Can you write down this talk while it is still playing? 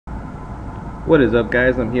What is up,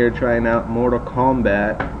 guys? I'm here trying out Mortal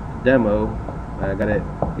Kombat demo. I got it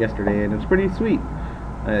yesterday and it's pretty sweet.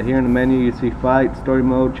 Here in the menu you see fight, story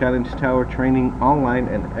mode, challenge tower, training, online,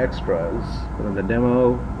 and extras. But in the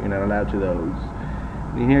demo, you're not allowed to those.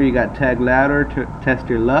 And here you got tag ladder to test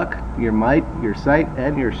your luck, your might, your sight,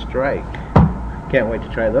 and your strike. Can't wait to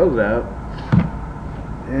try those out.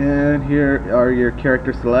 And here are your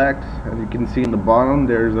character selects. As you can see in the bottom,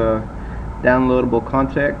 there's a downloadable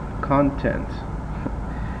content.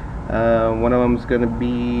 One of them is going to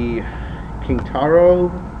be King Taro,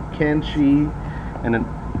 Kenshi, and an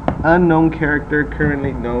unknown character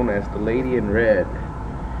currently known as the Lady in Red.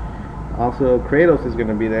 Also, Kratos is going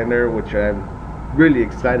to be there, which I'm really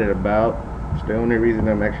excited about. It's the only reason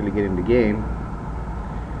I'm actually getting the game.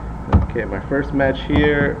 Okay, my first match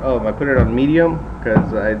here. Oh, I put it on medium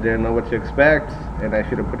because I didn't know what to expect, and I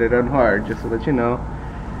should have put it on hard just to let you know.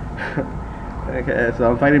 Okay, so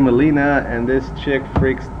I'm fighting Melina, and this chick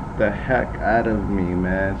freaks the heck out of me,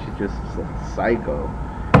 man. She's just a psycho.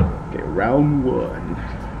 Okay, round one.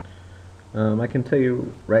 I can tell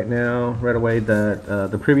you right now, right away, that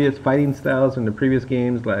the previous fighting styles in the previous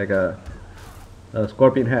games, like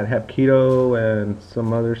Scorpion had Hapkido and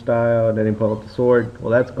some other style, and then he pulled up the sword.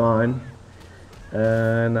 Well, that's gone,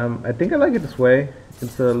 and I think I like it this way.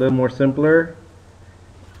 It's a little more simpler,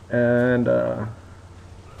 and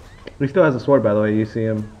he still has a sword, by the way. You see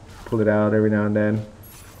him pull it out every now and then.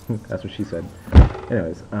 That's what she said.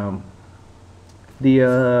 Anyways,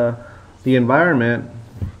 the environment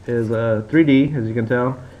is 3D, as you can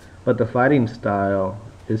tell, but the fighting style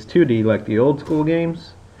is 2D, like the old school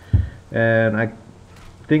games. And I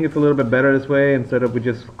think it's a little bit better this way, instead of we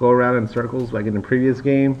just go around in circles like in the previous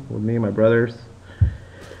game with me and my brothers.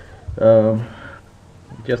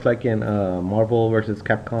 Just like in Marvel vs.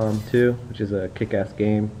 Capcom 2, which is a kick-ass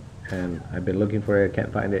game, and I've been looking for it,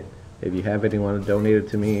 can't find it. If you have it and you want to donate it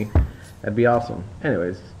to me, that'd be awesome.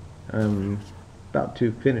 Anyways, I'm about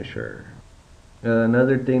to finish her.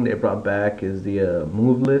 Another thing they brought back is the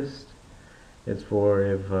move list. It's for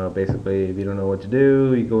if basically if you don't know what to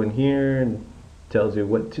do, you go in here and it tells you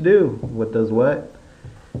what to do, what does what.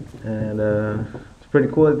 And it's pretty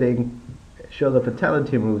cool that they show the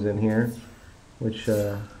fatality moves in here, which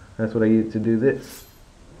that's what I use to do this.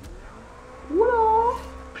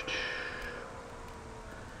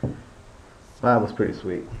 That was pretty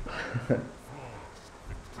sweet.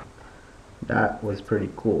 That was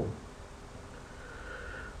pretty cool.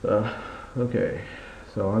 Okay,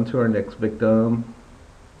 so on to our next victim,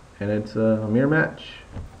 and it's a mirror match.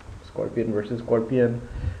 Scorpion versus Scorpion.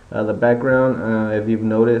 The background, if you've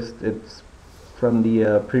noticed, it's from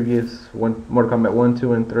the previous Mortal Kombat 1,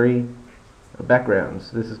 2, and 3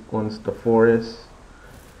 backgrounds. This one's the forest,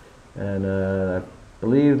 and I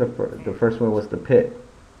believe the first one was the pit,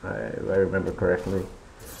 if I remember correctly.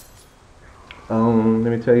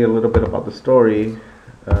 Let me tell you a little bit about the story.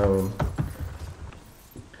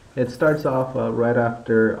 It starts off right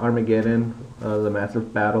after Armageddon, the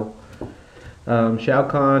massive battle. Shao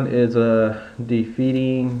Kahn is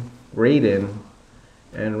defeating Raiden,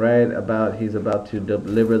 and right about he's about to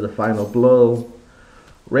deliver the final blow,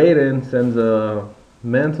 Raiden sends a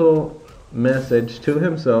mental message to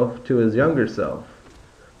himself, to his younger self,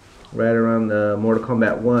 right around Mortal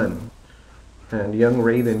Kombat 1. And young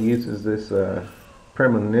Raiden uses this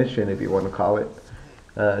premonition, if you want to call it,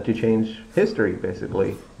 to change history,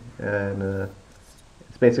 basically. And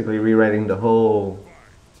it's basically rewriting the whole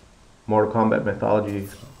Mortal Kombat mythology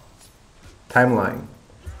timeline.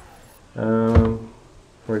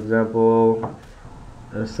 For example,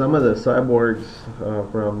 some of the cyborgs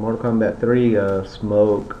from Mortal Kombat 3,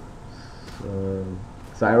 Smoke,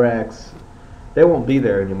 Cyrax, they won't be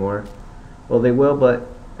there anymore. Well, they will, but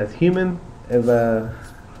as human, if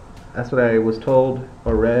that's what I was told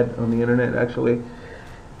or read on the internet, actually.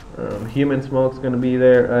 Human Smoke's going to be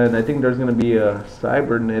there, and I think there's going to be a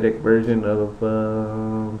cybernetic version of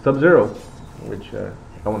Sub-Zero, which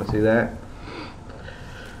I want to see that.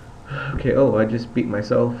 Okay, oh, I just beat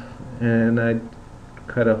myself, and I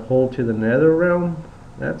cut a hole to the nether realm.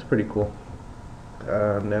 That's pretty cool.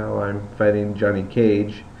 Now I'm fighting Johnny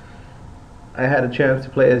Cage. I had a chance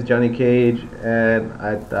to play as Johnny Cage, and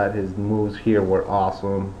I thought his moves here were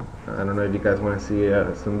awesome. I don't know if you guys want to see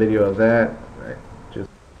some video of that.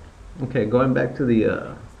 Okay, going back to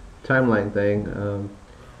the timeline thing,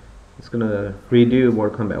 it's going to redo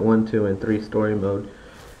Mortal Kombat 1, 2, and 3 story mode.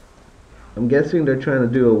 I'm guessing they're trying to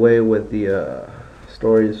do away with the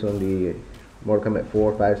stories from the Mortal Kombat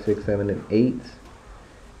 4, 5, 6, 7, and 8.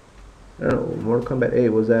 I don't know, Mortal Kombat 8,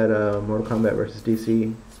 was that Mortal Kombat versus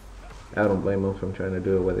DC? I don't blame them for trying to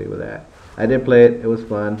do away with that. I did play it. It was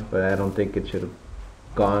fun, but I don't think it should have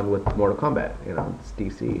gone with Mortal Kombat. You know, it's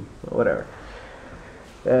DC, whatever.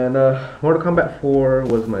 And Mortal Kombat 4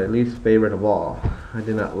 was my least favorite of all. I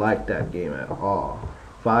did not like that game at all.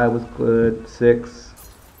 5 was good. 6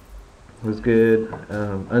 was good.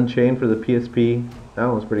 Unchained for the PSP, that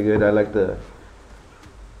one was pretty good. I like the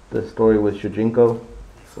story with Shujinko,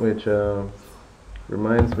 which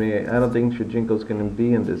reminds me, I don't think Shujinko's going to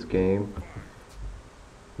be in this game.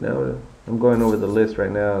 No, I'm going over the list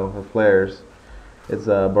right now of players. It's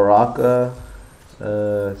Baraka,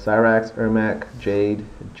 Cyrax, Ermac, Jade,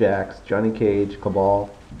 Jax, Johnny Cage,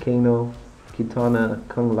 Cabal, Kano, Kitana,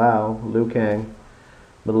 Kung Lao, Liu Kang,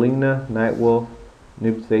 Melina, Nightwolf,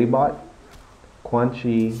 Noob Saibot, Quan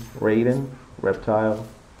Chi, Raiden, Reptile,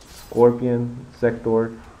 Scorpion,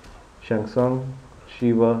 Sector, Shang Tsung,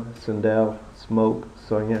 Shiva, Sindel, Smoke,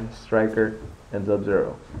 Sonya, Striker, and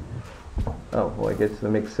Sub-Zero. Oh, well, I guess it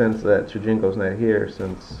makes sense that Shujinko's not here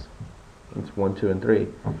since it's 1, 2, and 3.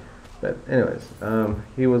 But anyways,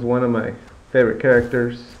 he was one of my favorite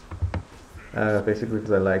characters, basically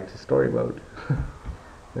because I liked his story mode.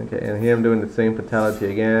 Okay, and here I'm doing the same fatality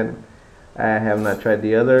again. I have not tried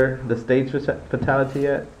the stage fatality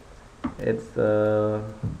yet. It's I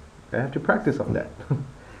have to practice on that.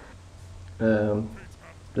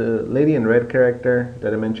 The lady in red character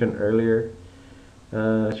that I mentioned earlier,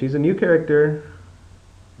 she's a new character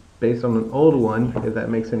based on an old one, if that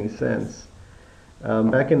makes any sense.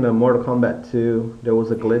 Back in the Mortal Kombat 2, there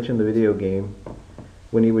was a glitch in the video game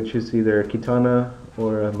when you would choose either Kitana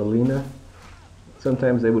or Melina.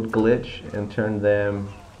 Sometimes they would glitch and turn them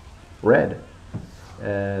red,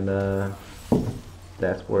 and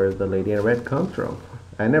that's where the lady in red comes from.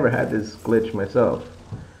 I never had this glitch myself.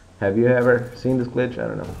 Have you ever seen this glitch? I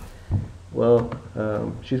don't know. Well,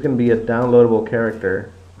 she's going to be a downloadable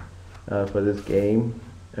character for this game,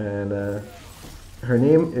 and her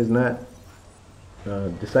name is not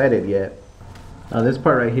decided yet. This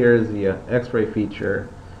part right here is the X-ray feature.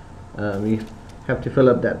 You have to fill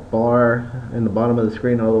up that bar in the bottom of the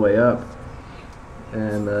screen all the way up,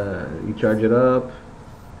 and you charge it up,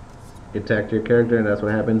 you attack your character, and that's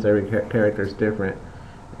what happens. Every character is different.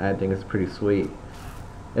 I think it's pretty sweet.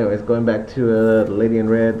 Anyways, going back to the lady in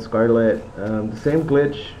red, Scarlet, the same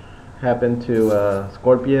glitch happened to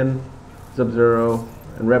Scorpion, Sub-Zero,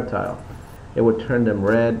 and Reptile. It would turn them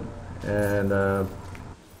red, and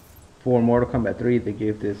for Mortal Kombat 3 they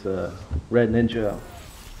gave this red ninja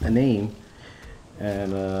a name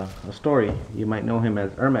and a story. You might know him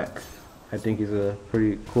as Ermac. I think he's a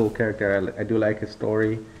pretty cool character. I do like his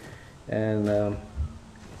story, and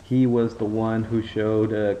he was the one who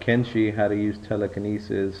showed Kenshi how to use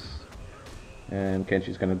telekinesis, and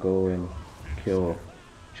Kenshi's gonna go and kill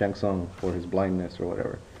Shang Tsung for his blindness or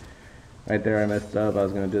whatever. Right there I messed up. I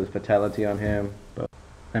was gonna do this fatality on him, but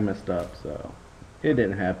I messed up, so it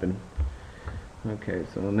didn't happen. Okay,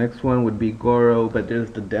 so the next one would be Goro, but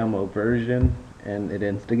there's the demo version, and it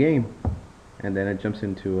ends the game, and then it jumps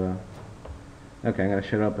into okay, I'm gonna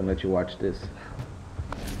shut up and let you watch this.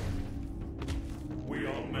 We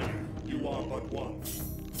are many, you are but one.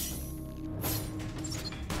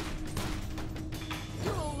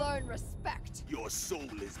 You will learn respect. Your soul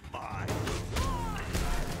is mine.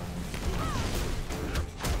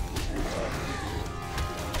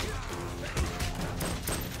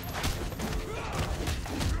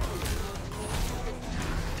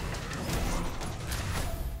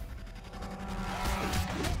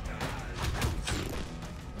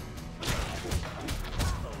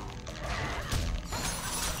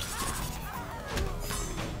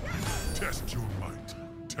 Test your might,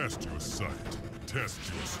 test your sight, test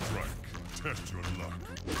your strike, test your luck.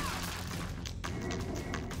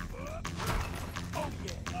 Oh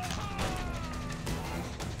yeah!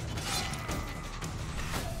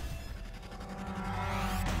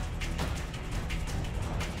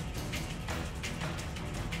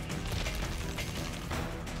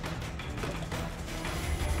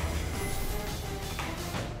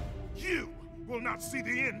 You will not see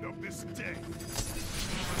the end of this day.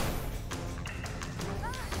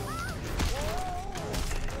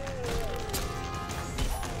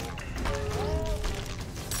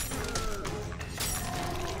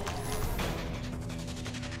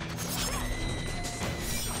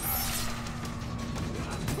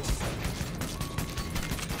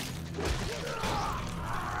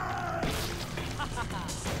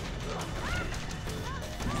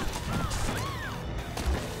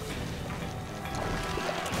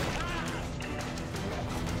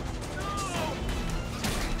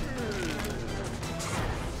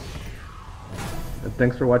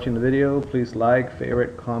 Thanks for watching the video. Please like,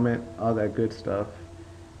 favorite, comment, all that good stuff.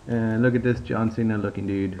 And look at this John Cena looking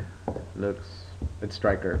dude. It's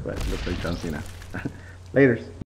Striker, but looks like John Cena. Laters.